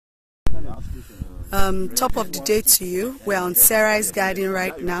Top of the day to you. We're on Cerise Gardens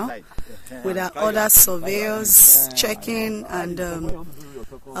right now with our other surveyors checking and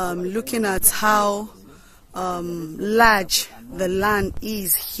looking at how large the land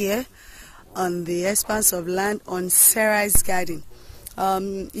is here on the expanse of land on Cerise Gardens.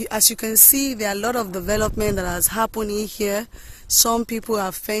 As you can see, there are a lot of development that has happened in here. Some people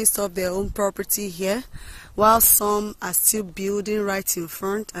have fenced up their own property here, while some are still building right in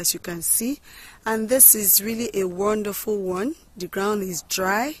front, as you can see. And this is really a wonderful one. The ground is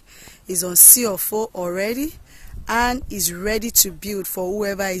dry, is on CO4 already, and is ready to build for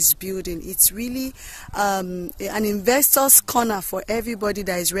whoever is building. It's really an investor's corner for everybody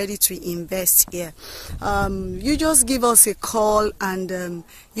that is ready to invest here. You just give us a call and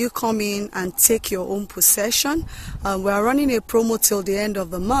you come in and take your own possession. We are running a promo till the end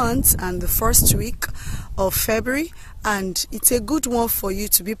of the month and the first week of February, and it's a good one for you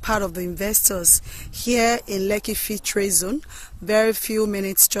to be part of the investors here in Lekki Free Trade Zone, very few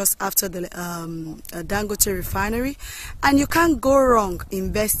minutes just after the Dangote Refinery, and you can't go wrong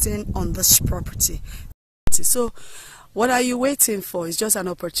investing on this property. So what are you waiting for? It's just an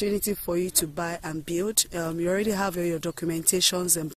opportunity for you to buy and build. You already have your documentations and